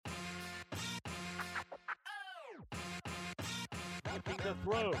looking to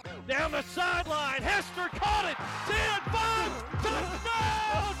throw. Down the sideline, Hester caught it.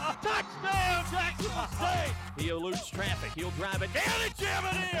 10-5, touchdown, Jacksonville State. He eludes traffic. He'll drive it down and jam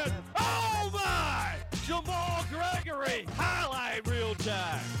it in. Oh, my! Jamal Gregory, highlight real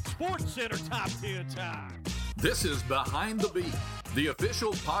time. Sports Center top 10 time. This is Behind the Beak, the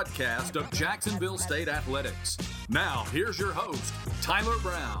official podcast of Jacksonville State Athletics. Now, here's your host, Tyler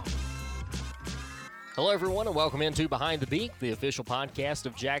Brown. Hello, everyone, and welcome into Behind the Beak, the official podcast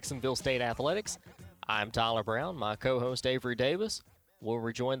of Jacksonville State Athletics. I'm Tyler Brown. My co-host, Avery Davis, will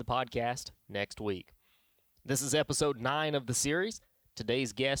rejoin the podcast next week. This is episode 9 of the series.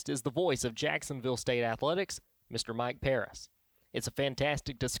 Today's guest is the voice of Jacksonville State Athletics, Mr. Mike Paris. It's a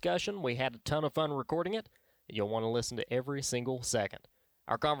fantastic discussion. We had a ton of fun recording it. You'll want to listen to every single second.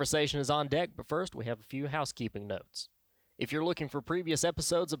 Our conversation is on deck, but first we have a few housekeeping notes. If you're looking for previous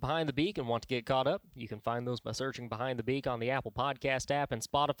episodes of Behind the Beak and want to get caught up, you can find those by searching Behind the Beak on the Apple Podcast app and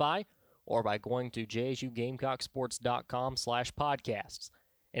Spotify, or by going to jsugamecocksports.com/podcasts.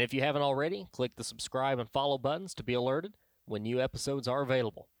 And if you haven't already, click the subscribe and follow buttons to be alerted when new episodes are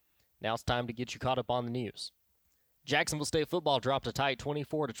available. Now it's time to get you caught up on the news. Jacksonville State football dropped a tight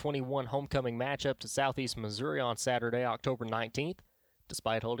 24-21 homecoming matchup to Southeast Missouri on Saturday, October 19th.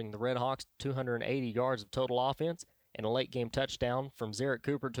 Despite holding the Redhawks 280 yards of total offense and a late-game touchdown from Zarek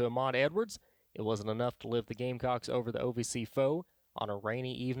Cooper to Ahmad Edwards, it wasn't enough to lift the Gamecocks over the OVC foe on a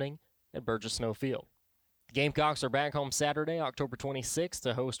rainy evening at Burgess Snow Field. The Gamecocks are back home Saturday, October 26th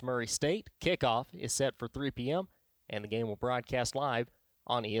to host Murray State. Kickoff is set for 3 p.m., and the game will broadcast live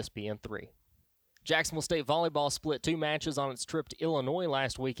on ESPN3. Jacksonville State volleyball split 2 matches on its trip to Illinois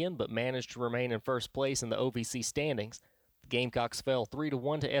last weekend, but managed to remain in first place in the OVC standings. The Gamecocks fell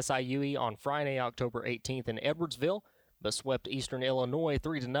 3-1 to SIUE on Friday, October 18th in Edwardsville, but swept Eastern Illinois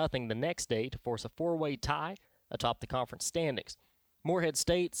 3-0 the next day to force a 4-way tie atop the conference standings. Morehead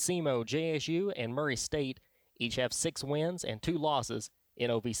State, SEMO, JSU, and Murray State each have 6 wins and 2 losses in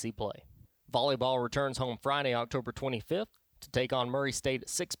OVC play. Volleyball returns home Friday, October 25th to take on Murray State at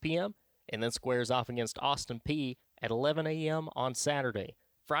 6 p.m., and then squares off against Austin Peay at 11 a.m. on Saturday.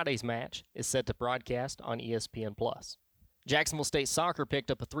 Friday's match is set to broadcast on ESPN+. Jacksonville State Soccer picked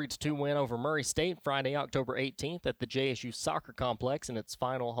up a 3-2 win over Murray State Friday, October 18th at the JSU Soccer Complex in its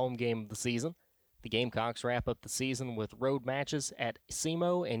final home game of the season. The Gamecocks wrap up the season with road matches at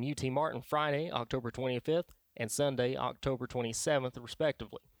SEMO and UT Martin Friday, October 25th, and Sunday, October 27th,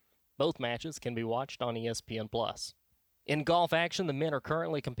 respectively. Both matches can be watched on ESPN+. In golf action, the men are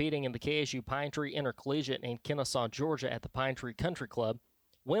currently competing in the KSU Pine Tree Intercollegiate in Kennesaw, Georgia at the Pine Tree Country Club.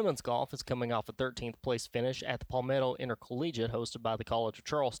 Women's golf is coming off a 13th place finish at the Palmetto Intercollegiate hosted by the College of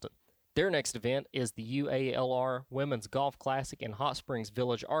Charleston. Their next event is the UALR Women's Golf Classic in Hot Springs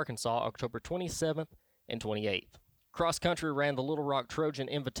Village, Arkansas, October 27th and 28th. Cross country ran the Little Rock Trojan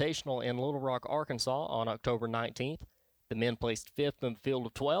Invitational in Little Rock, Arkansas on October 19th. The men placed 5th in the field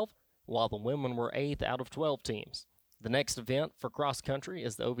of 12, while the women were 8th out of 12 teams. The next event for cross country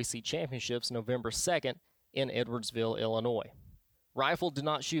is the OVC Championships November 2nd in Edwardsville, Illinois. Rifle did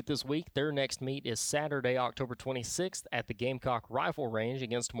not shoot this week. Their next meet is Saturday, October 26th at the Gamecock Rifle Range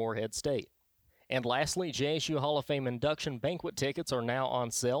against Morehead State. And lastly, JSU Hall of Fame induction banquet tickets are now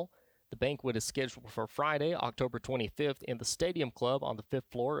on sale. The banquet is scheduled for Friday, October 25th in the Stadium Club on the 5th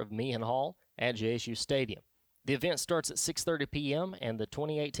floor of Meehan Hall at JSU Stadium. The event starts at 6:30 p.m., and the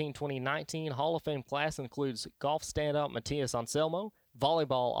 2018-2019 Hall of Fame class includes golf standout Matthias Anselmo,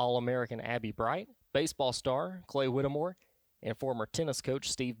 volleyball All-American Abby Bright, baseball star Clay Whittemore, and former tennis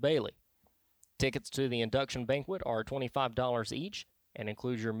coach Steve Bailey. Tickets to the induction banquet are $25 each and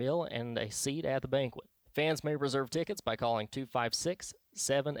include your meal and a seat at the banquet. Fans may reserve tickets by calling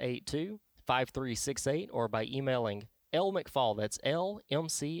 256-782-5368 or by emailing lmcfall, that's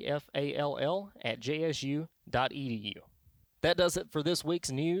LMCFALL, at jsu.edu. That does it for this week's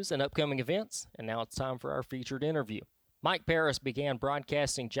news and upcoming events, and now it's time for our featured interview. Mike Paris began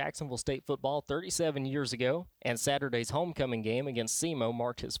broadcasting Jacksonville State football 37 years ago, and Saturday's homecoming game against SEMO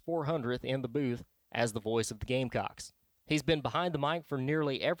marked his 400th in the booth as the voice of the Gamecocks. He's been behind the mic for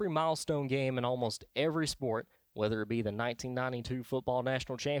nearly every milestone game in almost every sport, whether it be the 1992 Football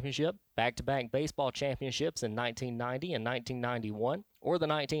National Championship, back-to-back baseball championships in 1990 and 1991, or the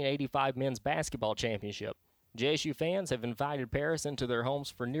 1985 Men's Basketball Championship. JSU fans have invited Paris into their homes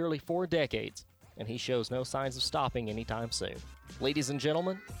for nearly 4 decades, and he shows no signs of stopping anytime soon. Ladies and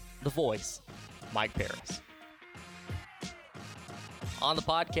gentlemen, the voice, Mike Paris. On the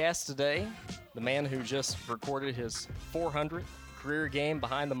podcast today, the man who just recorded his 400th career game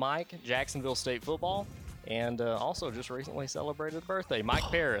behind the mic, Jacksonville State football, and also just recently celebrated a birthday, Mike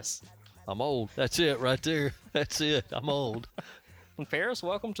Paris. I'm old. That's it right there. That's it. I'm old. And Ferris,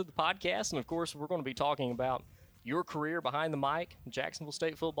 welcome to the podcast. And, of course, we're going to be talking about your career behind the mic, Jacksonville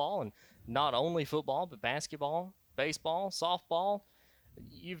State football, and not only football, but basketball, baseball, softball.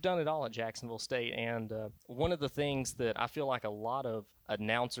 You've done it all at Jacksonville State, and one of the things that I feel like a lot of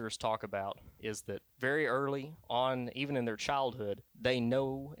announcers talk about is that very early on, even in their childhood, they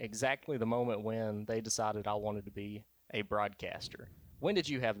know exactly the moment when they decided I wanted to be a broadcaster. When did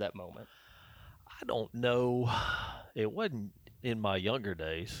you have that moment? I don't know. It wasn't in my younger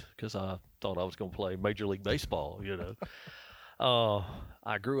days because I thought I was going to play Major League Baseball, you know.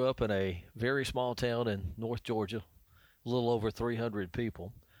 I grew up in a very small town in North Georgia, a little over 300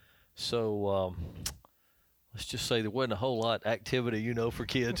 people. So let's just say there wasn't a whole lot of activity, you know, for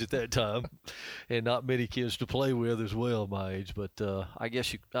kids at that time, and not many kids to play with as well my age. But I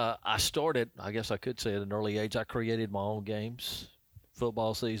guess I started, I guess I could say at an early age, I created my own games,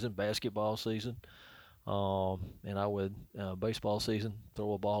 football season, basketball season, and I would, baseball season,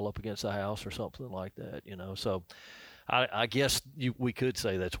 throw a ball up against the house or something like that, you know. So I guess we could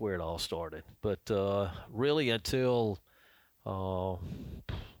say that's where it all started. But really until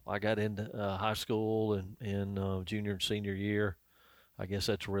I got into high school and junior and senior year, I guess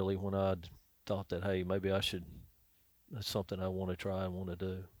that's really when I thought that, hey, maybe that's something I want to try and want to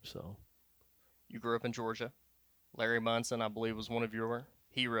do. So, you grew up in Georgia. Larry Munson, I believe, was one of your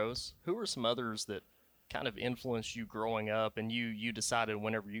heroes. Who were some others that kind of influenced you growing up, and you decided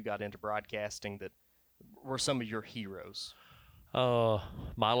whenever you got into broadcasting that were some of your heroes?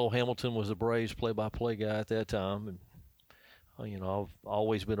 Milo Hamilton was a Braves play-by-play guy at that time, and you know, I've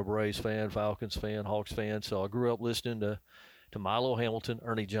always been a Braves fan, Falcons fan, Hawks fan, so I grew up listening to Milo Hamilton.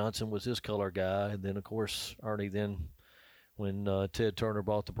 Ernie Johnson was his color guy, and then, of course, Ernie then, when Ted Turner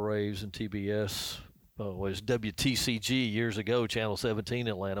bought the Braves and TBS, was WTCG years ago, Channel 17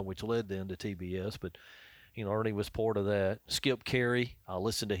 Atlanta, which led then to TBS, but, you know, Ernie was part of that. Skip Carey, I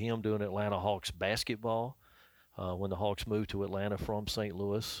listened to him doing Atlanta Hawks basketball. When the Hawks moved to Atlanta from St.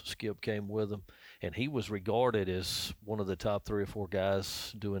 Louis, Skip came with them, and he was regarded as one of the top 3 or 4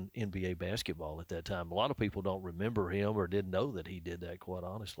 guys doing NBA basketball at that time. A lot of people don't remember him or didn't know that he did that, quite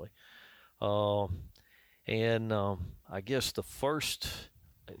honestly. I guess the first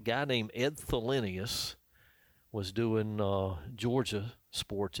guy named Ed Thelenius was doing Georgia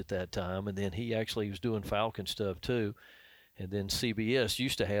sports at that time, and then he actually was doing Falcon stuff too. And then CBS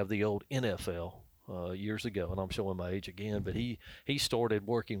used to have the old NFL years ago, and I'm showing my age again, but he started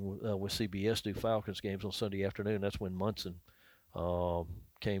working with CBS to do Falcons games on Sunday afternoon. That's when Munson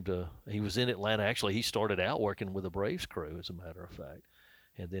he was in Atlanta. Actually, he started out working with the Braves crew, as a matter of fact,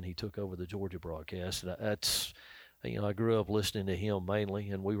 and then he took over the Georgia broadcast. And that's, you know, I grew up listening to him mainly,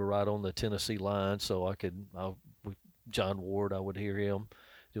 and we were right on the Tennessee line, so John Ward, I would hear him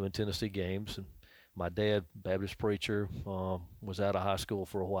doing Tennessee games. And my dad, Baptist preacher, was out of high school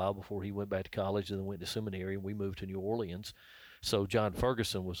for a while before he went back to college and then went to seminary, and we moved to New Orleans. So John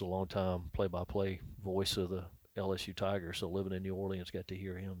Ferguson was a long-time play-by-play voice of the LSU Tigers, so living in New Orleans, got to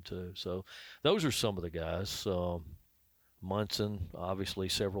hear him too. So those are some of the guys. Munson, obviously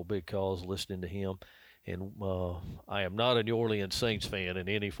several big calls listening to him. And I am not a New Orleans Saints fan in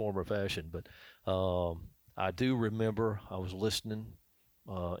any form or fashion, but I do remember I was listening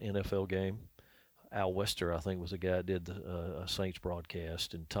NFL game. Al Wester, I think, was the guy that did a Saints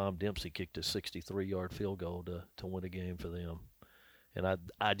broadcast, and Tom Dempsey kicked a 63-yard field goal to win a game for them. And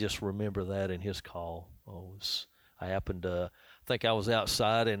I just remember that in his call. I happened to think I was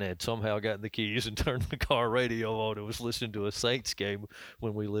outside and had somehow gotten the keys and turned the car radio on and was listening to a Saints game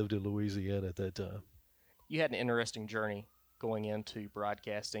when we lived in Louisiana at that time. You had an interesting journey going into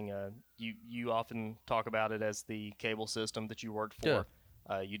broadcasting. You often talk about it as the cable system that you worked for. Yeah.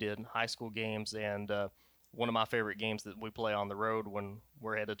 You did high school games, and one of my favorite games that we play on the road when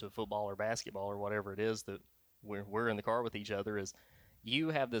we're headed to football or basketball or whatever it is that we're in the car with each other is you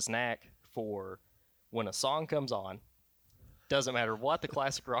have this knack for when a song comes on, doesn't matter what the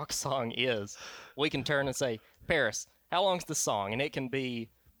classic rock song is, we can turn and say, Paris, how long's the song? And it can be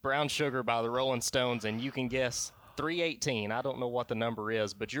Brown Sugar by the Rolling Stones, and you can guess 3:18. I don't know what the number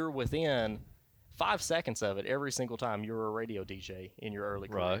is, but you're within 5 seconds of it every single time you were a radio DJ in your early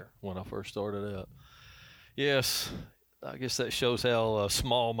career. Right, when I first started out. Yes, I guess that shows how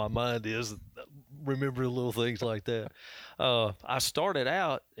small my mind is, remembering little things like that. I started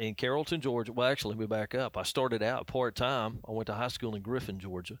out in Carrollton, Georgia. Well, actually, let me back up. I started out part-time. I went to high school in Griffin,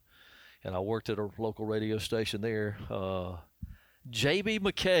 Georgia, and I worked at a local radio station there. J.B.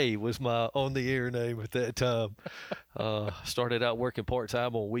 McKay was my on-the-air name at that time. Started out working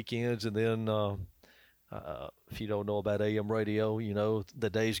part-time on weekends, and then if you don't know about AM radio, you know,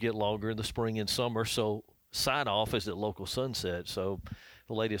 the days get longer in the spring and summer, so sign-off is at local sunset. So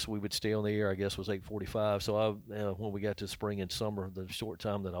the latest we would stay on the air, I guess, was 8:45. So when we got to spring and summer, the short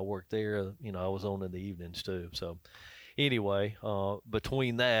time that I worked there, I was on in the evenings too. So anyway,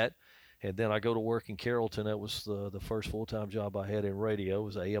 between that and then I go to work in Carrollton. That was the first full-time job I had in radio. It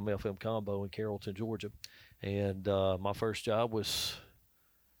was an AM/FM combo in Carrollton, Georgia. And my first job was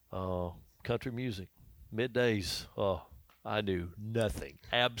country music. Middays, I knew nothing,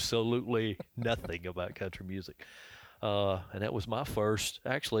 absolutely nothing about country music. And that was my first,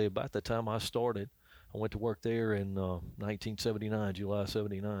 actually, about the time I started. I went to work there in 1979, July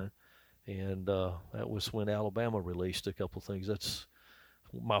 79. And that was when Alabama released a couple things. That's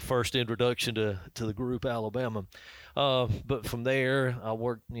my first introduction to the group Alabama. But from there, I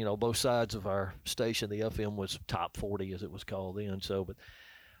worked, both sides of our station. The FM was top 40, as it was called then. So, but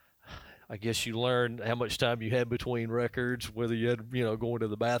I guess you learned how much time you had between records, whether you had, going to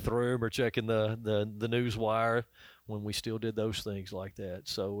the bathroom or checking the news wire when we still did those things like that.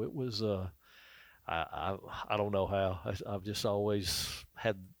 So it was, I don't know how. I've just always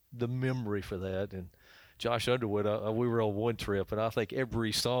had the memory for that. And Josh Underwood, we were on one trip, and I think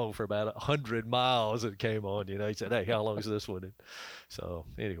every song for about 100 miles that came on, he said, "Hey, how long is this one?" And so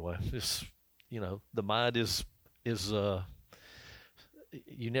anyway, just, the mind is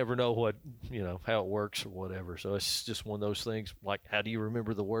you never know what, how it works or whatever. So it's just one of those things, like, how do you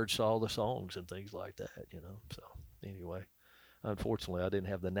remember the words to all the songs and things like that, So anyway, unfortunately, I didn't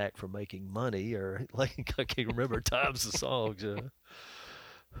have the knack for making money, or like I can't remember times of songs.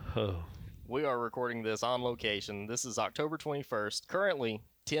 Oh. We are recording this on location. This is October 21st, currently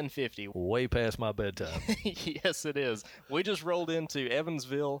 10:50. Way past my bedtime. Yes, it is. We just rolled into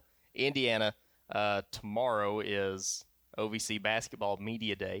Evansville, Indiana. Tomorrow is OVC Basketball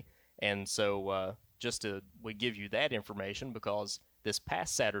Media Day. And so we give you that information because this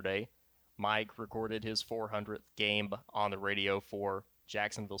past Saturday, Mike recorded his 400th game on the radio for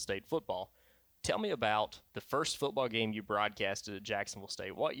Jacksonville State football. Tell me about the first football game you broadcasted at Jacksonville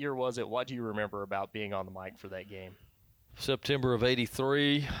State. What year was it? What do you remember about being on the mic for that game? September of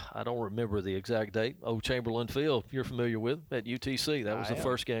 '83. I don't remember the exact date. Chamberlain Field, you're familiar with, at UTC. That was the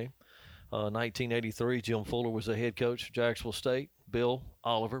first game. 1983, Jim Fuller was the head coach of Jacksonville State. Bill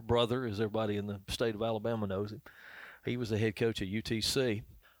Oliver, brother, as everybody in the state of Alabama knows him, he was the head coach at UTC.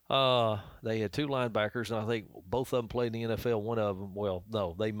 They had two linebackers, and I think both of them played in the NFL. One of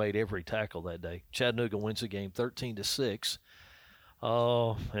them, they made every tackle that day. Chattanooga wins the game 13-6.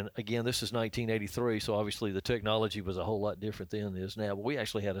 And again, this is 1983, so obviously the technology was a whole lot different then than it is now. But we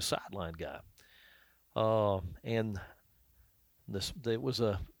actually had a sideline guy. And it was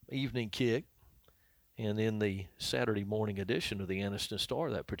a evening kick. And in the Saturday morning edition of the Anniston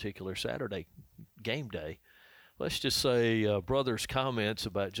Star that particular Saturday game day, let's just say brother's comments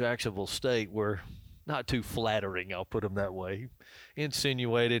about Jacksonville State were not too flattering, I'll put them that way.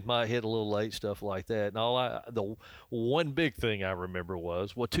 Insinuated, might hit a little late, stuff like that. And the one big thing I remember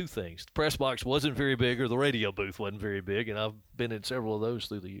was, two things. The press box wasn't very big, or the radio booth wasn't very big, and I've been in several of those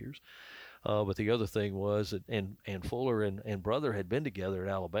through the years. But the other thing was, and Fuller and brother had been together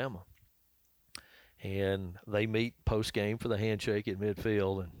at Alabama. And they meet post-game for the handshake at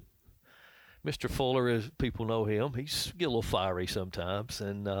midfield, and Mr. Fuller, as people know him, he's get a little fiery sometimes,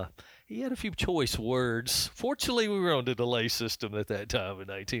 and he had a few choice words. Fortunately, we were on the delay system at that time in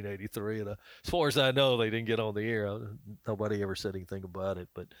 1983, and as far as I know, they didn't get on the air. Nobody ever said anything about it,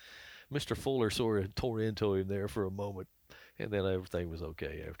 but Mr. Fuller sort of tore into him there for a moment, and then everything was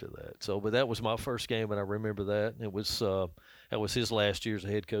okay after that. So, but that was my first game, and I remember that. It was that was his last year as a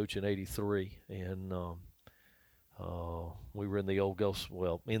head coach in '83, and we were in the old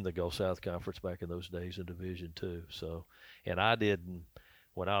in the Gulf South Conference back in those days in Division II. So, and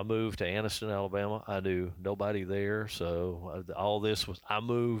when I moved to Anniston, Alabama, I knew nobody there. So I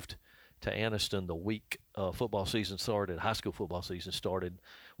moved to Anniston the week football season started, high school football season started.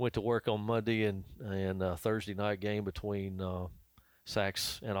 Went to work on Monday, and Thursday night game between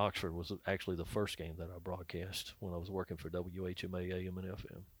Sachs and Oxford was actually the first game that I broadcast when I was working for WHMA AM and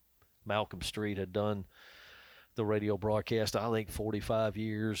FM. Malcolm Street had done the radio broadcast, I think 47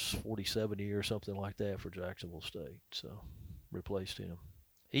 years, something like that for Jacksonville State. So replaced him.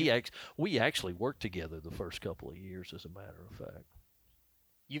 We actually worked together the first couple of years, as a matter of fact.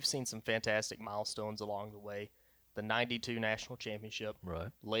 You've seen some fantastic milestones along the way. The 92 National Championship. Right.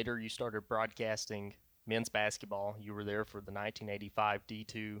 Later, you started broadcasting men's basketball. You were there for the 1985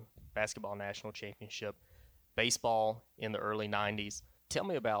 D2 Basketball National Championship. Baseball in the early 90s. Tell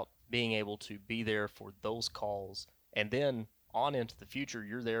me about being able to be there for those calls, and then on into the future,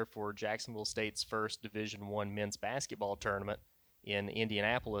 you're there for Jacksonville State's first Division I men's basketball tournament in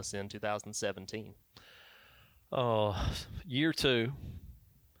Indianapolis in 2017. Year two.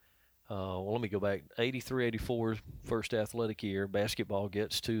 Well, let me go back. 83, 84, first athletic year. Basketball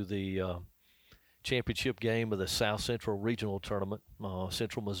gets to the championship game of the South Central Regional Tournament.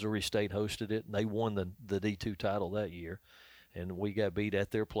 Central Missouri State hosted it, and they won the D2 title that year. And we got beat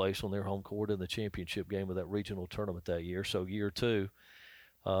at their place on their home court in the championship game of that regional tournament that year. So year two,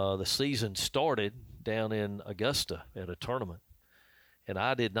 the season started down in Augusta at a tournament. And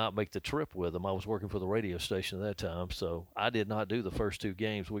I did not make the trip with them. I was working for the radio station at that time, so I did not do the first two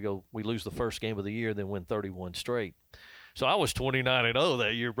games. We lose the first game of the year, then win 31 straight. So I was 29-0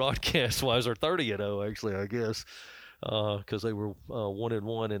 that year broadcast-wise, or 30-0 actually, I guess, because they were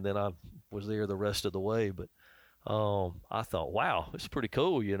 1-1, and then I was there the rest of the way. But I thought, wow, it's pretty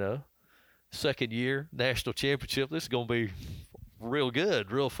cool, you know. Second year, national championship, this is going to be real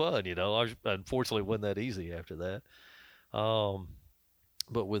good, real fun, you know. Unfortunately, it wasn't that easy after that.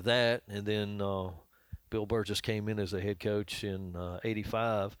 But with that, and then Bill Burgess came in as the head coach in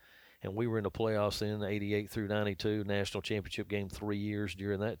 85, and we were in the playoffs in 88 through 92, national championship game 3 years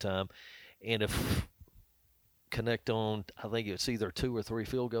during that time. And if connect on, I think it's either 2 or 3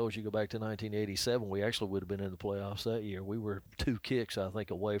 field goals, you go back to 1987, we actually would have been in the playoffs that year. We were 2 kicks, I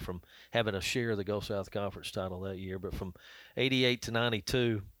think, away from having a share of the Gulf South Conference title that year. But from 88 to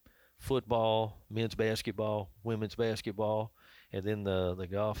 92, football, men's basketball, women's basketball, and then the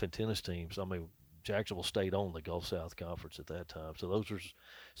golf and tennis teams. I mean, Jacksonville State owned the Gulf South Conference at that time. So those were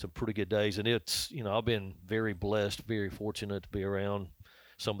some pretty good days. And it's, you know, I've been very blessed, very fortunate to be around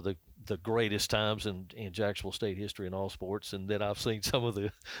some of the greatest times in Jacksonville State history in all sports. And then I've seen some of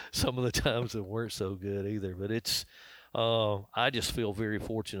the times that weren't so good either. But it's, I just feel very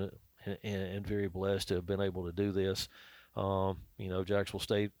fortunate and very blessed to have been able to do this. You know, Jacksonville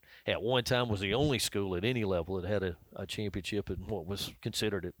State at one time was the only school at any level that had a championship in what was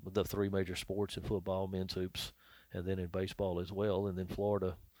considered the 3 major sports in football, men's hoops, and then in baseball as well. And then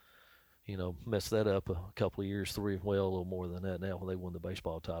Florida, you know, messed that up a couple of years, a little more than that now when they won the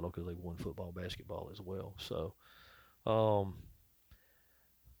baseball title because they won football, basketball as well. So,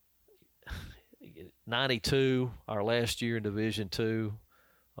 92, our last year in Division II,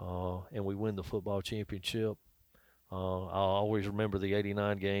 and we win the football championship. I'll always remember the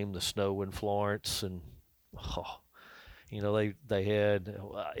 89 game, the snow in Florence, and you know, they had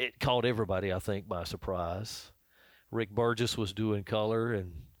it caught everybody, I think, by surprise. Rick Burgess was doing color,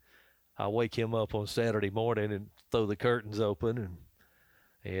 and I wake him up on Saturday morning and throw the curtains open,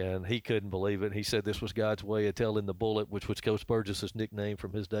 and he couldn't believe it. He said this was God's way of telling the Bullet, which was Coach Burgess's nickname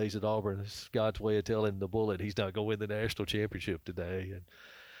from his days at Auburn. It's God's way of telling the Bullet he's not going to win the national championship today. And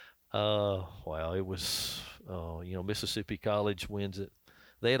wow, it was, you know, Mississippi College wins it.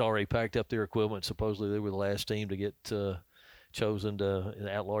 They had already packed up their equipment. Supposedly they were the last team to get chosen to an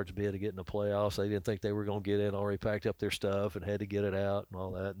at-large bid to get in the playoffs. They didn't think they were going to get in, already packed up their stuff and had to get it out and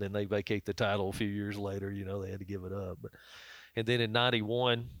all that. And then they vacate the title a few years later. You know, they had to give it up. And then in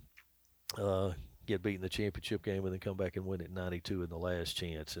 91, get beat in the championship game and then come back and win it in 92 in the last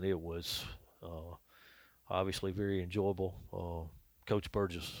chance. And it was obviously very enjoyable. Coach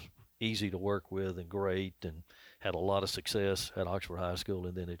Burgess, easy to work with and great, and had a lot of success at Oxford High School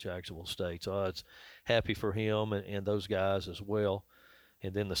and then at Jacksonville State. So I was happy for him and those guys as well.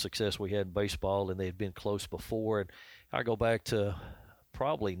 And then the success we had in baseball, and they had been close before. And I go back to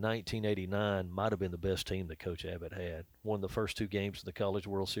probably 1989, might have been the best team that Coach Abbott had. Won the first 2 games of the College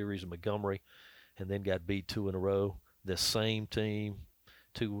World Series in Montgomery, and then got beat 2 in a row. The same team,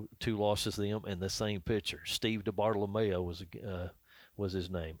 two losses to them, and the same pitcher. Steve DeBartolomeo was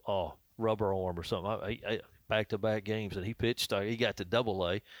his name. Oh, rubber arm or something. Back-to-back games, and he pitched. He got to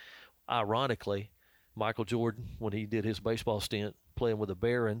Double-A. Ironically, Michael Jordan, when he did his baseball stint playing with the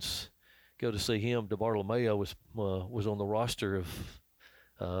Barons, go to see him. DeBartolomeo was on the roster of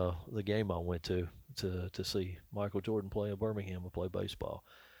the game I went to see Michael Jordan play in Birmingham and play baseball.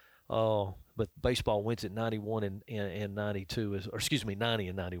 But baseball wins at 91 and 92, or excuse me, 90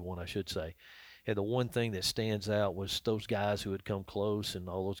 and 91, I should say. And the one thing that stands out was those guys who had come close, and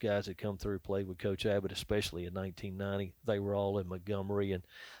all those guys that come through played with Coach Abbott, especially in 1990. They were all in Montgomery, and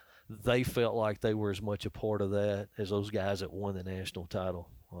they felt like they were as much a part of that as those guys that won the national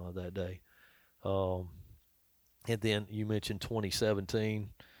title that day. And then you mentioned 2017,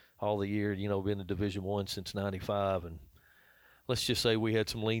 all the year, you know, been in Division I since 95, and let's just say we had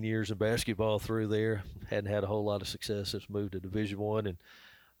some lean years in basketball through there. Hadn't had a whole lot of success since moved to Division I, and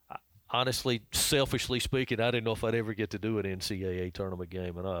honestly, selfishly speaking, I didn't know if I'd ever get to do an NCAA tournament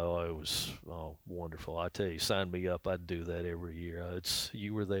game, and it was wonderful. I tell you, sign me up. I'd do that every year.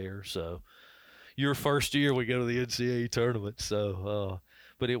 You were there, so your first year we go to the NCAA tournament. So,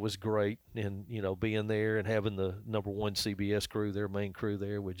 but it was great. And, being there and having the number one CBS crew, their main crew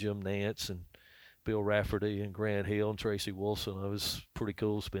there with Jim Nantz and Bill Rafferty and Grant Hill and Tracy Wilson, it was pretty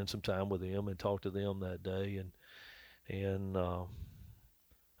cool to spend some time with them and talk to them that day. And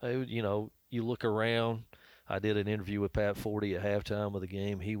you look around. I did an interview with Pat Forty at halftime of the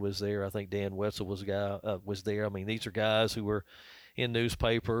game. He was there. I think Dan Wetzel was there. I mean, these are guys who were in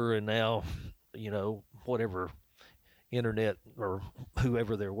newspaper and now, whatever internet or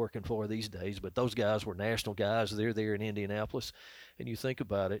whoever they're working for these days. But those guys were national guys. They're there in Indianapolis. And you think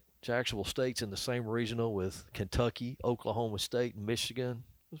about it, Jacksonville State's in the same regional with Kentucky, Oklahoma State, and Michigan.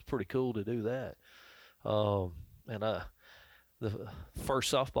 It was pretty cool to do that. The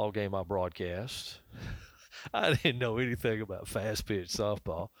first softball game I broadcast, I didn't know anything about fast pitch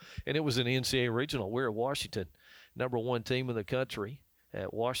softball. And it was an NCAA regional. We're at Washington, number one team in the country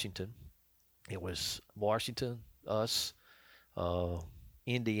at Washington. It was Washington, us,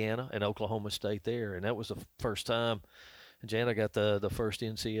 Indiana, and Oklahoma State there. And that was the first time Jana got the first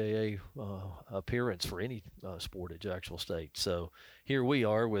NCAA appearance for any sport at Jacksonville State. So here we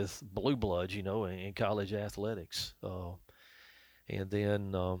are with blue bloods, in college athletics. And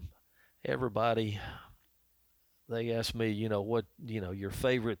then everybody, they asked me, what, your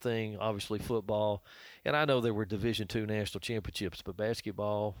favorite thing, obviously football. And I know there were Division II national championships, but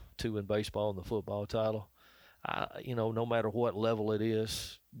basketball, 2 in baseball, and the football title, no matter what level it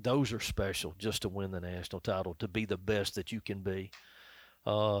is, those are special just to win the national title, to be the best that you can be.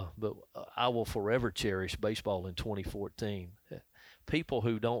 But I will forever cherish baseball in 2014. People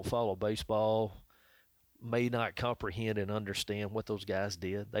who don't follow baseball may not comprehend and understand what those guys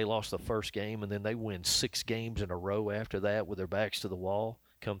did. They lost the first game, and then they win 6 games in a row after that with their backs to the wall,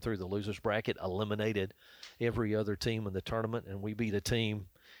 come through the loser's bracket, eliminated every other team in the tournament, and we beat a team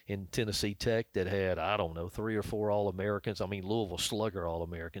in Tennessee Tech that had, 3 or 4 All-Americans. I mean, Louisville Slugger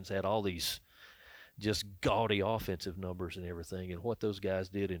All-Americans, had all these just gaudy offensive numbers and everything. And what those guys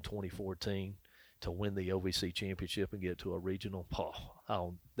did in 2014 to win the OVC championship and get to a regional,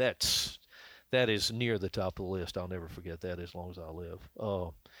 that is near the top of the list. I'll never forget that as long as I live.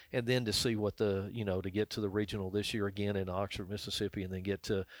 And then to see what to get to the regional this year again in Oxford, Mississippi, and then get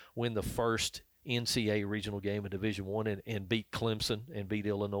to win the first NCAA regional game in Division I and beat Clemson and beat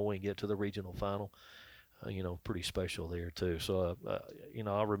Illinois and get to the regional final, pretty special there too. So, I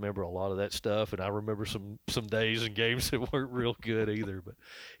remember a lot of that stuff, and I remember some days and games that weren't real good either. But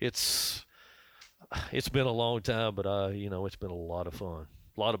it's been a long time, but it's been a lot of fun.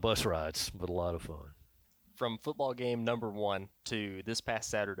 A lot of bus rides, but a lot of fun. From football game number 1 to this past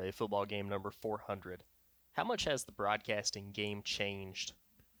Saturday, football game number 400, how much has the broadcasting game changed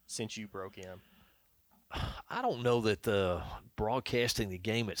since you broke in? I don't know that the broadcasting the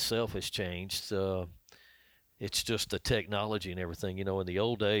game itself has changed. It's just the technology and everything. In the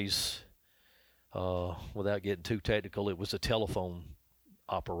old days, without getting too technical, it was a telephone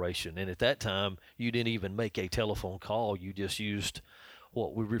operation. And at that time, you didn't even make a telephone call. You just used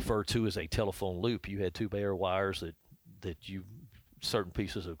what we refer to as a telephone loop. You had 2 bare wires that certain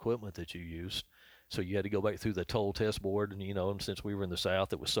pieces of equipment that you used. So you had to go back through the toll test board, and and since we were in the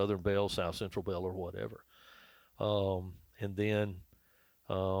South, it was Southern Bell, South Central Bell, or whatever. And then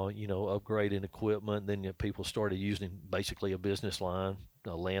upgrading equipment. Then people started using basically a business line, a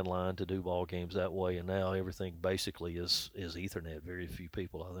landline, to do ball games that way. And now everything basically is Ethernet. Very few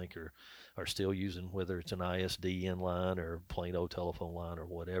people, I think, are still using, whether it's an ISDN line or plain old telephone line or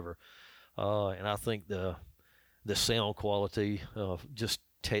whatever. And I think the sound quality, just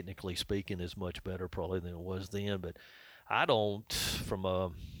technically speaking, is much better probably than it was then. But I don't, from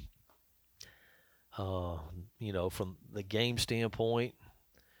the game standpoint,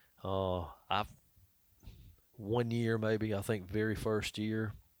 I've 1 year maybe, I think very first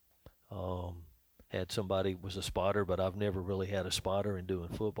year, had somebody was a spotter, but I've never really had a spotter in doing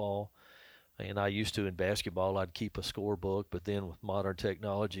football. And I used to in basketball, I'd keep a scorebook, but then with modern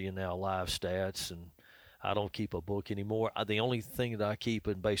technology and now live stats, and I don't keep a book anymore. The only thing that I keep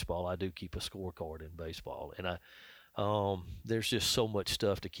in baseball, I do keep a scorecard in baseball. And there's just so much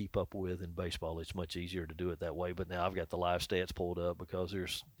stuff to keep up with in baseball. It's much easier to do it that way. But now I've got the live stats pulled up because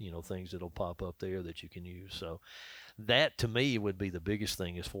there's, things that'll pop up there that you can use. So that to me would be the biggest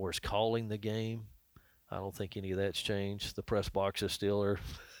thing as far as calling the game. I don't think any of that's changed. The press boxes still are,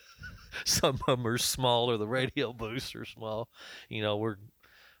 some of them are smaller. The radio booths are small.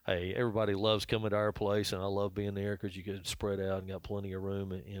 Everybody loves coming to our place, and I love being there because you can spread out and got plenty of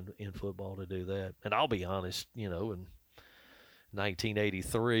room in football to do that. And I'll be honest, in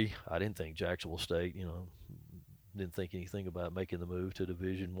 1983, I didn't think Jacksonville State, didn't think anything about making the move to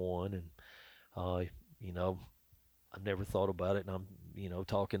Division I. And, I never thought about it, and I'm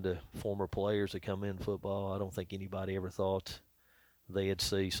talking to former players that come in football, I don't think anybody ever thought they'd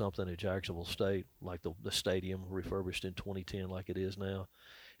see something at Jacksonville State like the stadium refurbished in 2010 like it is now.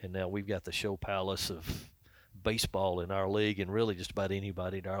 And now we've got the show palace of baseball in our league, and really just about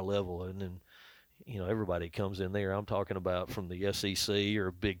anybody at our level. And then, everybody comes in there. I'm talking about from the SEC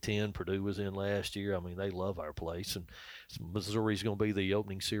or Big Ten. Purdue was in last year. I mean, they love our place. And Missouri's going to be the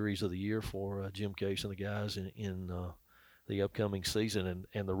opening series of the year for Jim Case and the guys in the upcoming season.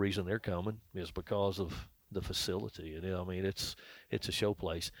 And the reason they're coming is because of the facility. And I mean, it's a show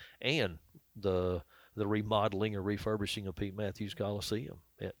place. And the remodeling or refurbishing of Pete Matthews Coliseum,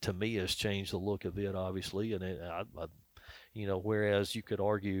 to me, has changed the look of it, obviously. And whereas you could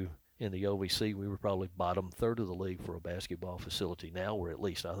argue in the OVC we were probably bottom third of the league for a basketball facility, now we're at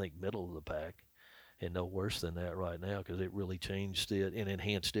least, I think, middle of the pack, and no worse than that right now, because it really changed it and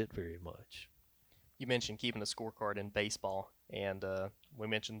enhanced it very much. You mentioned keeping a scorecard in baseball, and we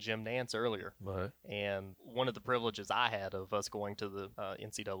mentioned Jim Nantz earlier. Right. And one of the privileges I had of us going to the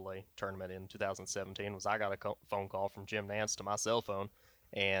NCAA tournament in 2017 was I got a phone call from Jim Nantz to my cell phone,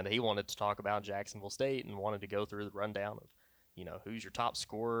 and he wanted to talk about Jacksonville State and wanted to go through the rundown of, who's your top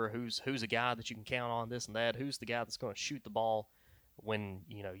scorer, who's a guy that you can count on, this and that, who's the guy that's going to shoot the ball when,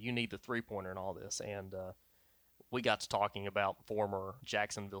 you need the three-pointer and all this. And we got to talking about former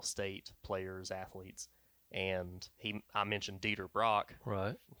Jacksonville State players, athletes, and I mentioned Dieter Brock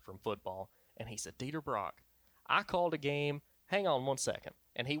from football, and he said, Dieter Brock, I called a game, hang on one second.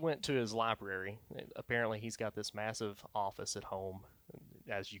 And he went to his library. Apparently he's got this massive office at home,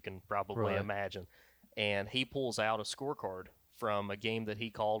 as you can probably imagine, and he pulls out a scorecard from a game that he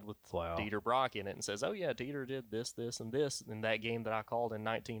called with Dieter Brock in it and says, oh, yeah, Dieter did this, this, and this in that game that I called in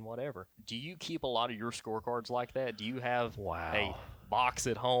 19 whatever. Do you keep a lot of your scorecards like that? Do you have a box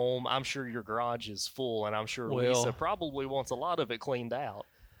at home? I'm sure your garage is full, and I'm sure Lisa probably wants a lot of it cleaned out.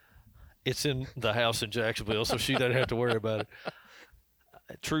 It's in the house in Jacksonville, so she doesn't have to worry about it.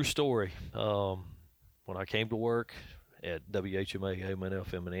 True story. When I came to work at WHMA, Heyman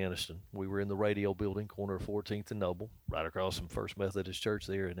FM in Anniston, we were in the radio building, corner of 14th and Noble, right across from First Methodist Church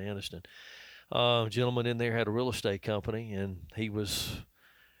there in Anniston. A gentleman in there had a real estate company, and he was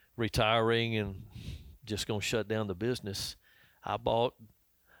retiring and just going to shut down the business. I bought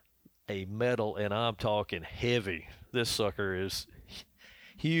a metal, and I'm talking heavy. This sucker is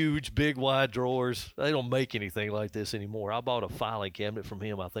huge, big, wide drawers. They don't make anything like this anymore. I bought a filing cabinet from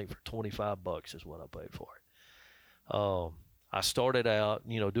him, I think, for $25 is what I paid for it. I started out,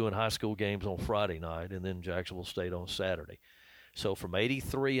 doing high school games on Friday night and then Jacksonville State on Saturday. So from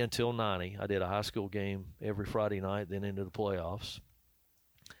 83 until 90, I did a high school game every Friday night, then into the playoffs.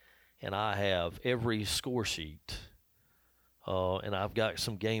 And I have every score sheet, and I've got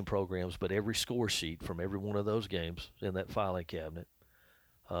some game programs, but every score sheet from every one of those games in that filing cabinet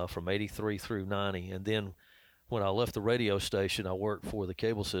from 83 through 90. And then when I left the radio station, I worked for the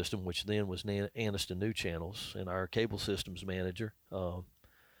cable system, which then was Anniston New Channels, and our cable systems manager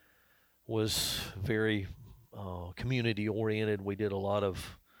was very community-oriented. We did a lot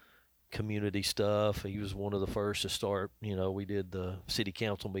of community stuff. He was one of the first to start, we did the city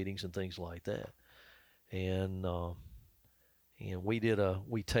council meetings and things like that. And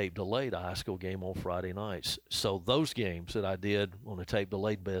we tape delayed a high school game on Friday nights. So those games that I did on a tape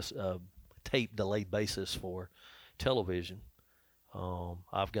delayed basis for television,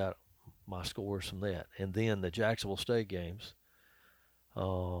 I've got my scores from that. And then the Jacksonville State games,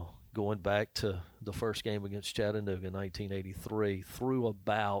 going back to the first game against Chattanooga in 1983 through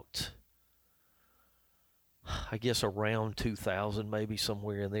about, I guess, around 2000, maybe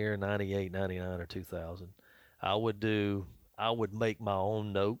somewhere in there, 98, 99, or 2000. I would make my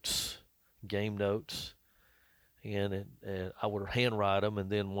own notes, game notes, and I would handwrite them, and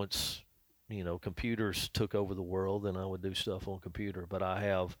then once computers took over the world, then I would do stuff on computer. But I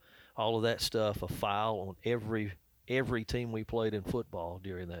have all of that stuff, a file on every team we played in football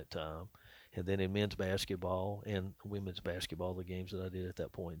during that time, and then in men's basketball and women's basketball, the games that I did at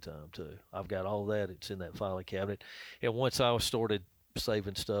that point in time too. I've got all that. It's in that filing cabinet. And once I started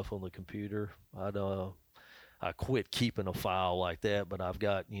saving stuff on the computer, I quit keeping a file like that, but I've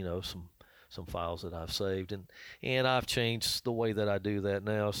got some files that I've saved, and I've changed the way that I do that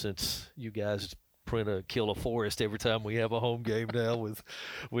now, since you guys print a kill a forest every time we have a home game now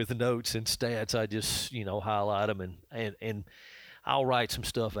with notes and stats. I just highlight them and I'll write some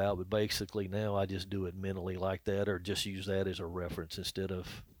stuff out, but basically now I just do it mentally like that, or just use that as a reference instead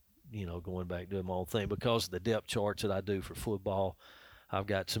of going back doing my own thing. Because of the depth charts that I do for football, I've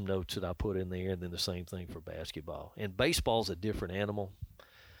got some notes that I put in there, and then the same thing for basketball. And baseball's a different animal.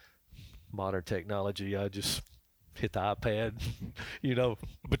 Modern technology, I just hit the iPad,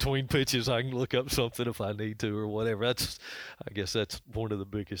 between pitches. I can look up something if I need to or whatever. I guess that's one of the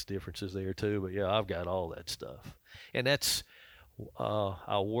biggest differences there too. But yeah, I've got all that stuff. And that's,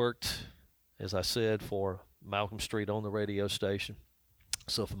 I worked, as I said, for Malcolm Street on the radio station.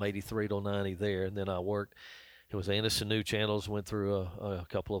 So from 83 to 90 there. And then I worked, it was Anderson New Channels, went through a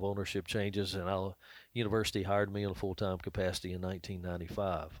couple of ownership changes, and university hired me in a full-time capacity in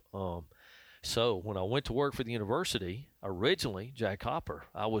 1995. So when I went to work for the university, originally, Jack Hopper,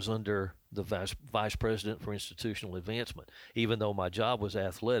 I was under the vice president for institutional advancement, even though my job was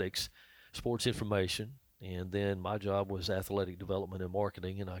athletics, sports information, and then my job was athletic development and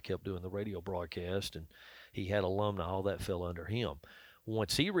marketing, and I kept doing the radio broadcast, and he had alumni, all that fell under him.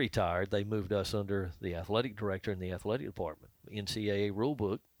 Once he retired, they moved us under the athletic director in the athletic department. NCAA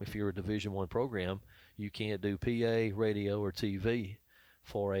rulebook, if you're a Division I program, you can't do PA, radio, or TV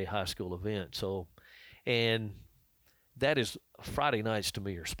for a high school event. So, and that is, Friday nights to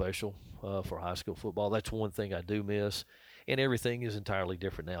me are special for high school football. That's one thing I do miss, and everything is entirely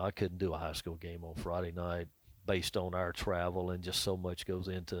different now. I couldn't do a high school game on Friday night based on our travel, and just so much goes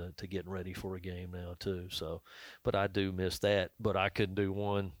into getting ready for a game now too. So, but I do miss that. But I couldn't do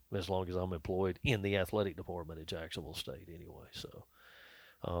one as long as I'm employed in the athletic department at Jacksonville State anyway. So.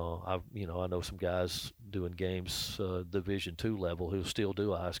 I know some guys doing games Division II level who still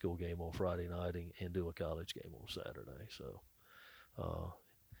do a high school game on Friday night and do a college game on Saturday. So,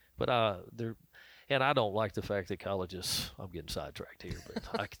 but I don't like the fact that colleges. I'm getting sidetracked here,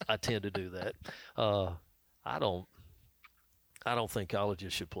 but I tend to do that. I don't think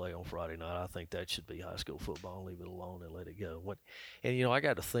colleges should play on Friday night. I think that should be high school football and leave it alone and let it go. I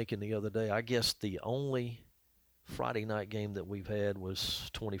got to thinking the other day. I guess the only Friday night game that we've had was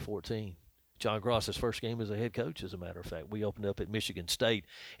 2014. John Gross's first game as a head coach, as a matter of fact. We opened up at Michigan State,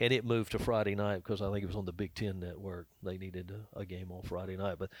 and it moved to Friday night because I think it was on the Big Ten Network. They needed a game on Friday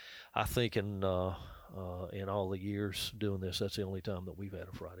night. But I think in all the years doing this, that's the only time that we've had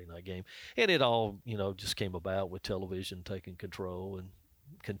a Friday night game. And it all, just came about with television taking control and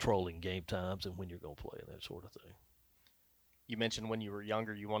controlling game times and when you're going to play and that sort of thing. You mentioned when you were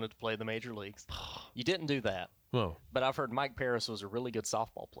younger you wanted to play the major leagues. You didn't do that. No. But I've heard Mike Paris was a really good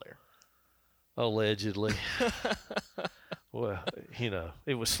softball player. Allegedly. Well,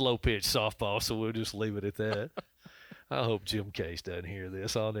 it was slow pitch softball, so we'll just leave it at that. I hope Jim Case doesn't hear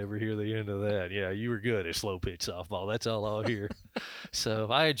this. I'll never hear the end of that. Yeah, you were good at slow pitch softball. That's all I'll hear. So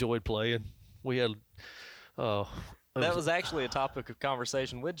I enjoyed playing. We had that was actually a topic of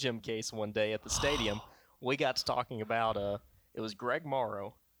conversation with Jim Case one day at the stadium. We got to talking about it was Greg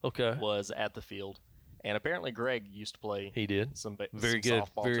Morrow. Okay. Was at the field. And apparently Greg used to play. He did. Some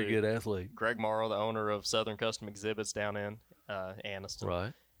softball very good athlete. Greg Morrow, the owner of Southern Custom Exhibits down in Anniston.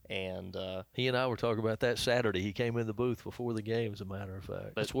 Right. And he and I were talking about that Saturday. He came in the booth before the game, as a matter of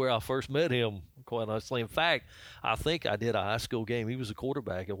fact. That's where I first met him, quite honestly. In fact, I think I did a high school game. He was a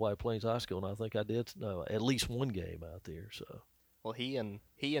quarterback at White Plains High School, and I think I did at least one game out there. So. Well, he and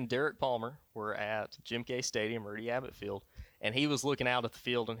Derek Palmer were at Jim Case Stadium, Rudy Abbott Field, and he was looking out at the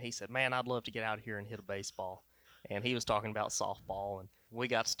field, and he said, "Man, I'd love to get out here and hit a baseball." And he was talking about softball, and we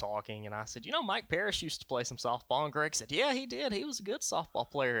got to talking, and I said, Mike Parrish used to play some softball, and Greg said, yeah, he did. He was a good softball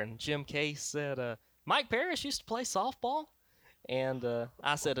player. And Jim Case said, Mike Parrish used to play softball? And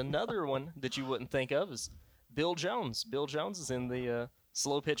I said, another one that you wouldn't think of is Bill Jones. Bill Jones is in the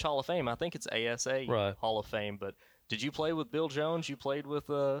Slow Pitch Hall of Fame. I think it's ASA right. Hall of Fame, but did you play with Bill Jones? You played with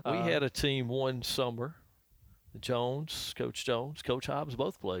we had a team one summer. Coach Hobbs,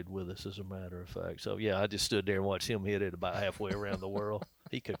 both played with us, as a matter of fact. So, yeah, I just stood there and watched him hit it about halfway around the world.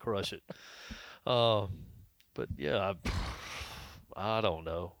 He could crush it. But, yeah, I don't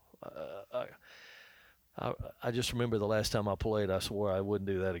know. I just remember the last time I played, I swore I wouldn't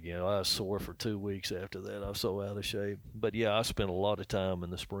do that again. I was sore for 2 weeks after that. I was so out of shape. But, yeah, I spent a lot of time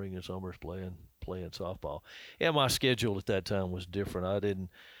in the spring and summers playing softball. And my schedule at that time was different.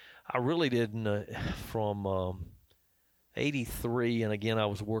 I really didn't from 83, and again, I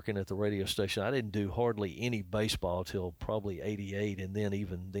was working at the radio station. I didn't do hardly any baseball till probably 88, and then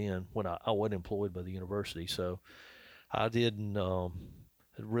even then when I wasn't employed by the university. So I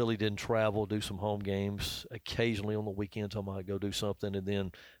really didn't travel, do some home games. Occasionally on the weekends I might go do something, and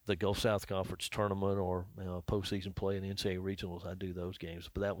then the Gulf South Conference tournament or postseason play in the NCAA regionals, I do those games.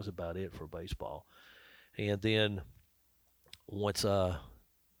 But that was about it for baseball. And then once I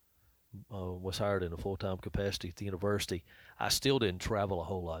was hired in a full-time capacity at the university, I still didn't travel a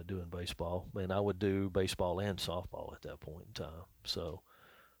whole lot doing baseball, and I would do baseball and softball at that point in time. So,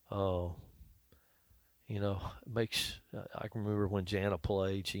 I can remember when Jana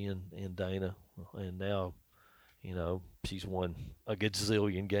played, she and Dana, and now, You know, she's won a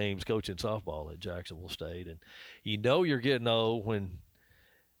gazillion games coaching softball at Jacksonville State. And you know you're getting old when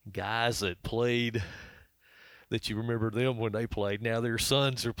guys that played, that you remember them when they played, now their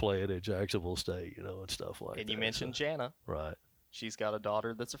sons are playing at Jacksonville State, you know, and stuff like that. And you mentioned Jana. Right. She's got a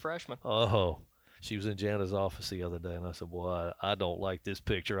daughter that's a freshman. Oh, she was in Jana's office the other day, and I said, boy, I don't like this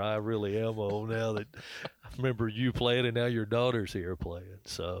picture. I really am old now that I remember you playing, and now your daughter's here playing.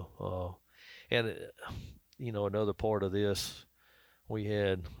 So, you know, another part of this, we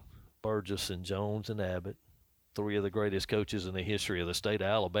had Burgess and Jones and Abbott, three of the greatest coaches in the history of the state of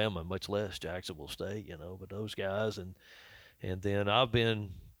Alabama, much less Jacksonville State, you know, but those guys. And then I've been,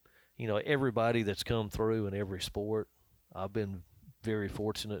 you know, everybody that's come through in every sport, I've been very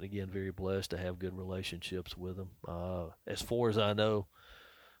fortunate, again, very blessed to have good relationships with them. As far as I know,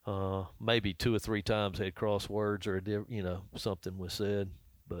 maybe 2 or 3 times had crosswords or, you know, something was said,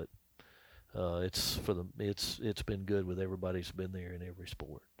 but it's been good with everybody that's been there in every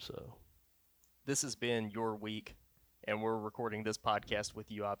sport. So this has been your week, and we're recording this podcast with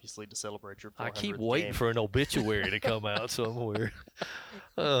you, obviously, to celebrate your 400th I keep waiting game. for an obituary to come out somewhere.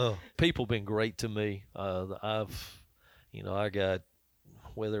 People been great to me. I got,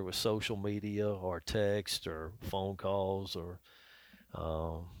 whether it was social media or text or phone calls or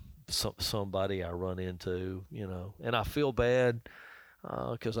somebody I run into, you know, and I feel bad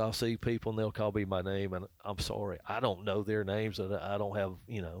because I'll see people and they'll call me my name, and I'm sorry, I don't know their names, and I don't have,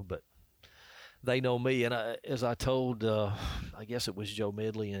 you know, but they know me. And as I told, I guess it was Joe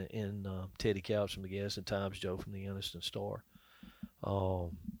Medley and Teddy Couch from the Gadsden Times, Joe from the Anniston Star,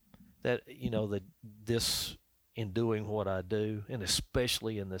 that, you know, that this, in doing what I do, and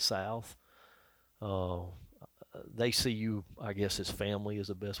especially in the South, they see you, I guess, as family is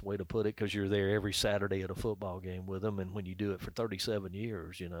the best way to put it, because you're there every Saturday at a football game with them, and when you do it for 37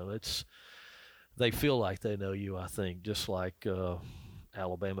 years, you know, they feel like they know you, I think, just like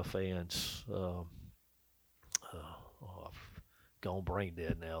Alabama fans. I've gone brain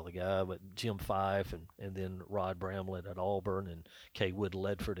dead now, the guy, but Jim Fife and then Rod Bramlett at Auburn and K. Wood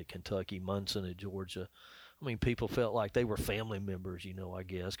Ledford at Kentucky, Munson at Georgia. I mean, people felt like they were family members, you know, I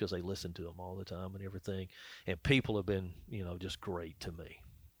guess, because they listened to them all the time and everything. And people have been, you know, just great to me.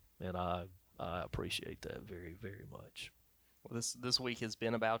 And I appreciate that very, very much. Well, this week has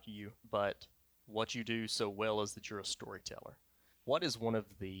been about you, but what you do so well is that you're a storyteller. What is one of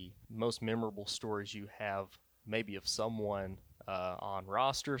the most memorable stories you have, maybe of someone on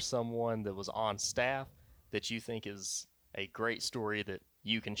roster, someone that was on staff, that you think is a great story that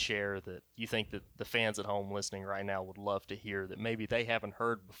you can share, that you think that the fans at home listening right now would love to hear, that maybe they haven't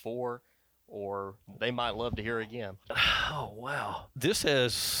heard before or they might love to hear again? Oh, wow. This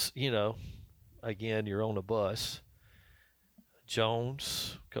has, you know, again, you're on a bus.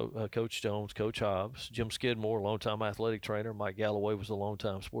 Jones, Coach Jones, Coach Hobbs, Jim Skidmore, longtime athletic trainer. Mike Galloway was the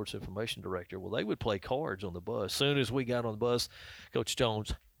longtime sports information director. Well, they would play cards on the bus. As soon as we got on the bus, Coach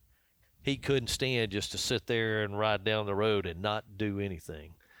Jones, he couldn't stand just to sit there and ride down the road and not do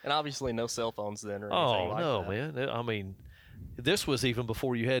anything. And obviously no cell phones then or anything like that. Oh, no, man. I mean, this was even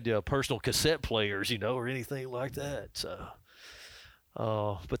before you had personal cassette players, you know, or anything like that. So,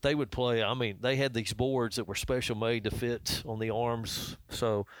 but they would play. I mean, they had these boards that were special made to fit on the arms.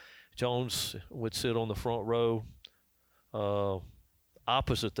 So Jones would sit on the front row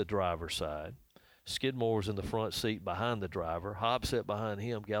opposite the driver's side. Skidmore was in the front seat behind the driver. Hobbs sat behind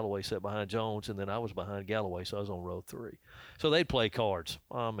him. Galloway sat behind Jones, and then I was behind Galloway, so I was on row 3. So they'd play cards.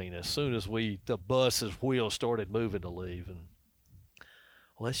 I mean, as soon as the bus's wheels started moving to leave, and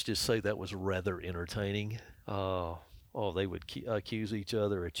let's just say that was rather entertaining. They would accuse each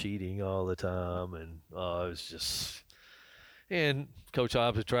other of cheating all the time, and it was just. And Coach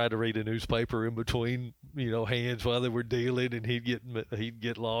Hobbs had tried to read a newspaper in between, you know, hands while they were dealing, and he'd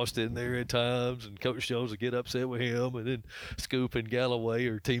get lost in there at times, and Coach Jones would get upset with him, and then Scoop and Galloway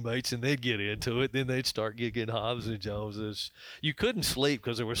are teammates, and they'd get into it. Then they'd start gigging Hobbs and Jones. You couldn't sleep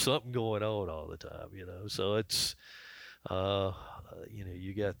because there was something going on all the time, you know. So it's, you know,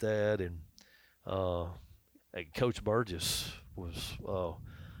 you got that, and Coach Burgess was,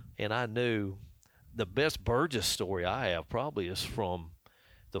 and I knew. The best Burgess story I have probably is from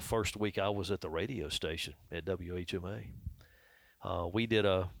the first week I was at the radio station at WHMA. We did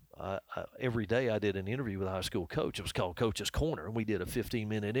every day I did an interview with a high school coach. It was called Coach's Corner, and we did a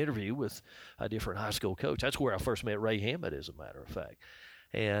 15-minute interview with a different high school coach. That's where I first met Ray Hammett, as a matter of fact.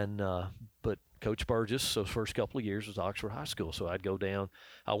 And but Coach Burgess, those first couple of years, was Oxford High School. So I'd go down.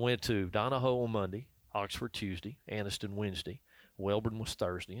 I went to Donahoe on Monday, Oxford Tuesday, Anniston Wednesday, Wellborn was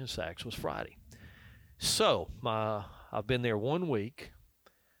Thursday, and Sachs was Friday. So I've been there 1 week.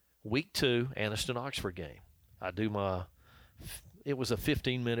 Week 2, Anniston-Oxford game. it was a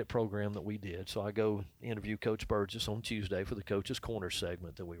 15-minute program that we did. So I go interview Coach Burgess on Tuesday for the Coach's Corner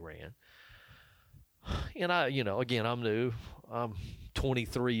segment that we ran. And again, I'm new. I'm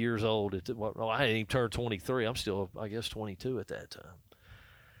 23 years old. I hadn't even turned 23. I'm still, I guess, 22 at that time.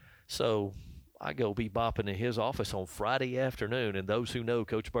 So I go be bopping in his office on Friday afternoon, and those who know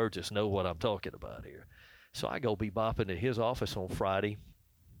Coach Burgess know what I'm talking about here. So I go be bopping in his office on Friday,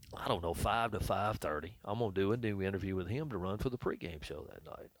 I don't know, 5 to 5:30. I'm going to do a new interview with him to run for the pregame show that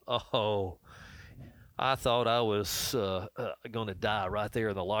night. Oh, I thought I was going to die right there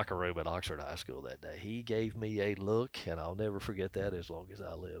in the locker room at Oxford High School that day. He gave me a look, and I'll never forget that as long as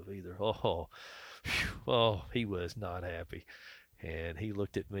I live either. He was not happy. And he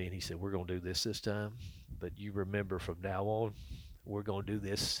looked at me and he said, "We're going to do this time, but you remember from now on, we're going to do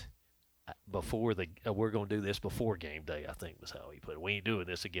this before game day," I think was how he put it. "We ain't doing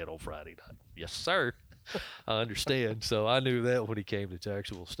this again on Friday night." Yes, sir. I understand. So I knew that when he came to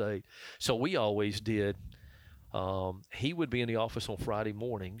Jacksonville State. So we always did. He would be in the office on Friday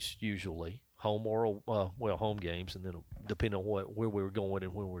mornings, usually home games, and then depending on where we were going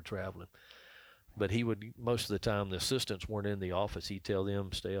and when we were traveling. But he would, most of the time, the assistants weren't in the office. He'd tell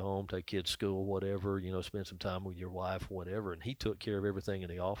them, stay at home, take kids to school, whatever, spend some time with your wife, whatever. And he took care of everything in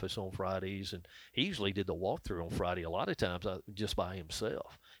the office on Fridays. And he usually did the walkthrough on Friday a lot of times just by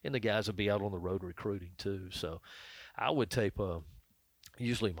himself. And the guys would be out on the road recruiting too. So I would tape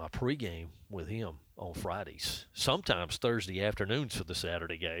usually my pregame with him on Fridays, sometimes Thursday afternoons for the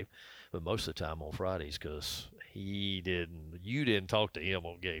Saturday game, but most of the time on Fridays because you didn't talk to him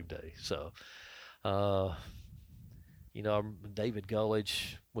on game day. So David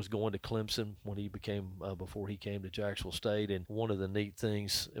Gullidge was going to Clemson when he before he came to Jacksonville State. And one of the neat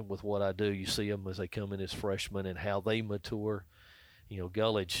things with what I do, you see them as they come in as freshmen and how they mature.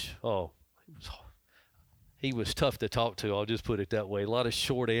 Gullidge, he was tough to talk to. I'll just put it that way. A lot of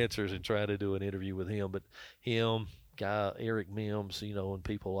short answers and trying to do an interview with him. But him, Eric Mims, and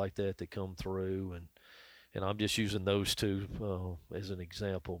people like that come through. And I'm just using those two as an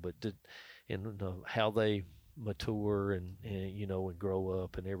example. But how they mature and grow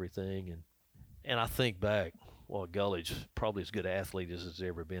up and everything. And I think back, Gullidge probably as good an athlete as has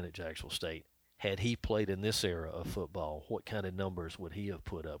ever been at Jacksonville State. Had he played in this era of football, what kind of numbers would he have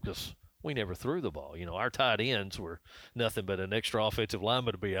put up? Because we never threw the ball. Our tight ends were nothing but an extra offensive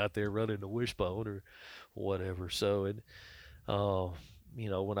lineman to be out there running the wishbone or whatever. So,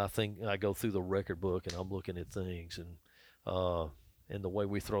 when I go through the record book and I'm looking at things and the way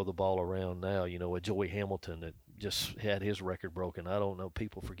we throw the ball around now, with Joey Hamilton that just had his record broken. I don't know,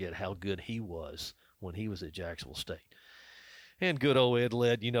 people forget how good he was when he was at Jacksonville State. And good old Ed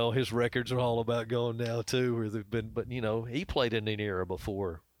Led, his records are all about going now too. But he played in an era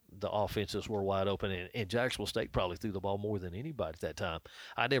before the offenses were wide open, and Jacksonville State probably threw the ball more than anybody at that time.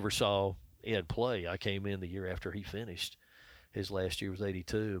 I never saw Ed play. I came in the year after he finished. His last year was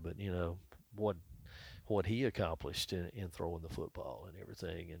 82, but what he accomplished in throwing the football and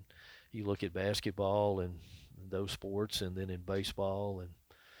everything. And you look at basketball and those sports, and then in baseball, and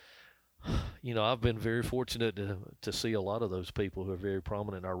I've been very fortunate to see a lot of those people who are very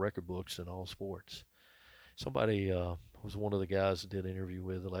prominent in our record books in all sports. Somebody was one of the guys I did an interview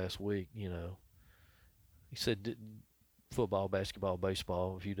with last week. He said, football, basketball,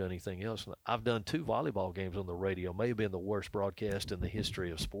 baseball, have you done anything else? And I've done 2 volleyball games on the radio. May have been the worst broadcast in the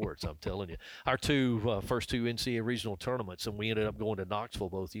history of sports, I'm telling you. Our first two NCAA regional tournaments, and we ended up going to Knoxville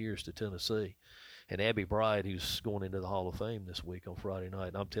both years to Tennessee. And Abby Bride, who's going into the Hall of Fame this week on Friday night,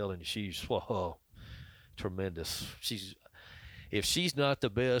 and I'm telling you, she's tremendous. If she's not the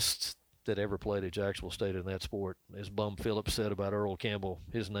best that ever played at Jacksonville State in that sport, as Bum Phillips said about Earl Campbell,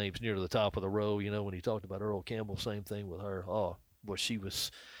 his name's near to the top of the row. When he talked about Earl Campbell, same thing with her. She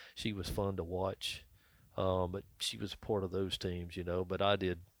was fun to watch. But she was a part of those teams, But I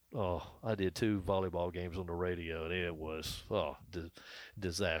did 2 volleyball games on the radio, and it was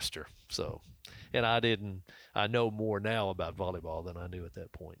disaster. So, and I know more now about volleyball than I knew at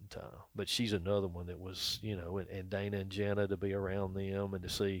that point in time. But she's another one that was, and Dana and Jana, to be around them and to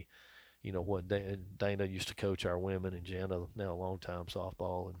see, what Dana used to coach our women, and Jana now a long-time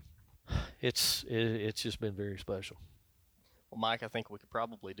softball, and it's just been very special. Well, Mike, I think we could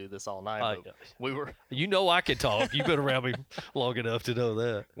probably do this all night. I can talk. You've been around me long enough to know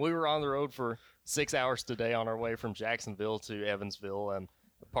that. We were on the road for 6 hours today on our way from Jacksonville to Evansville, and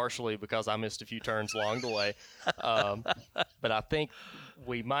partially because I missed a few turns along the way. But I think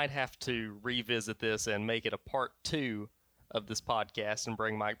we might have to revisit this and make it a part 2 of this podcast and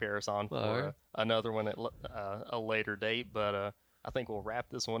bring Mike Paris on for another one at a later date. But I think we'll wrap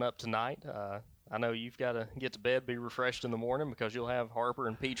this one up tonight. I I know you've got to get to bed, be refreshed in the morning because you'll have Harper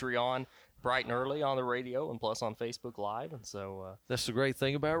and Petrie on bright and early on the radio and plus on Facebook Live. And so that's the great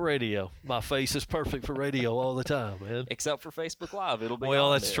thing about radio. My face is perfect for radio all the time, man. Except for Facebook Live. It'll be well,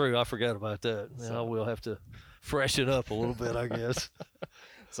 on that's there. true. I forgot about that. So. Now we'll have to freshen up a little bit, I guess.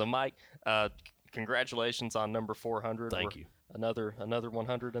 So, Mike, congratulations on number 400. Thank you. Another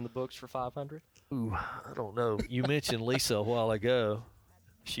 100 in the books for 500? Ooh, I don't know. You mentioned Lisa a while ago.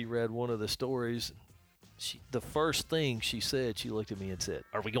 She read one of the stories. The first thing she said, she looked at me and said,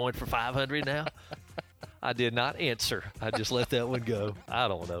 "Are we going for 500 now?" I did not answer. I just let that one go. I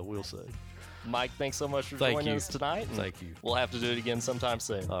don't know. We'll see. Mike, thanks so much for Thank joining you. us tonight. Thank you. We'll have to do it again sometime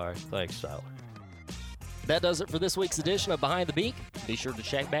soon. All right. Thanks, Tyler. That does it for this week's edition of Behind the Beak. Be sure to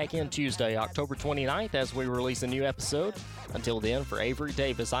check back in Tuesday, October 29th, as we release a new episode. Until then, for Avery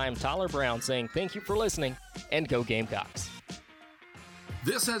Davis, I am Tyler Brown saying thank you for listening, and go Gamecocks.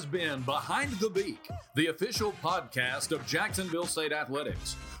 This has been Behind the Beak, the official podcast of Jacksonville State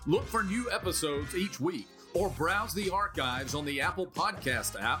Athletics. Look for new episodes each week, or browse the archives on the Apple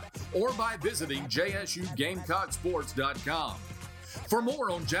Podcast app, or by visiting JSUGamecocksports.com. For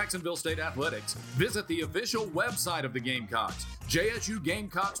more on Jacksonville State Athletics, visit the official website of the Gamecocks,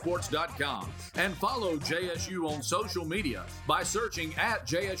 JSUGamecocksports.com, and follow JSU on social media by searching at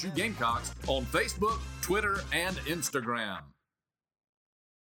JSU Gamecocks on Facebook, Twitter, and Instagram.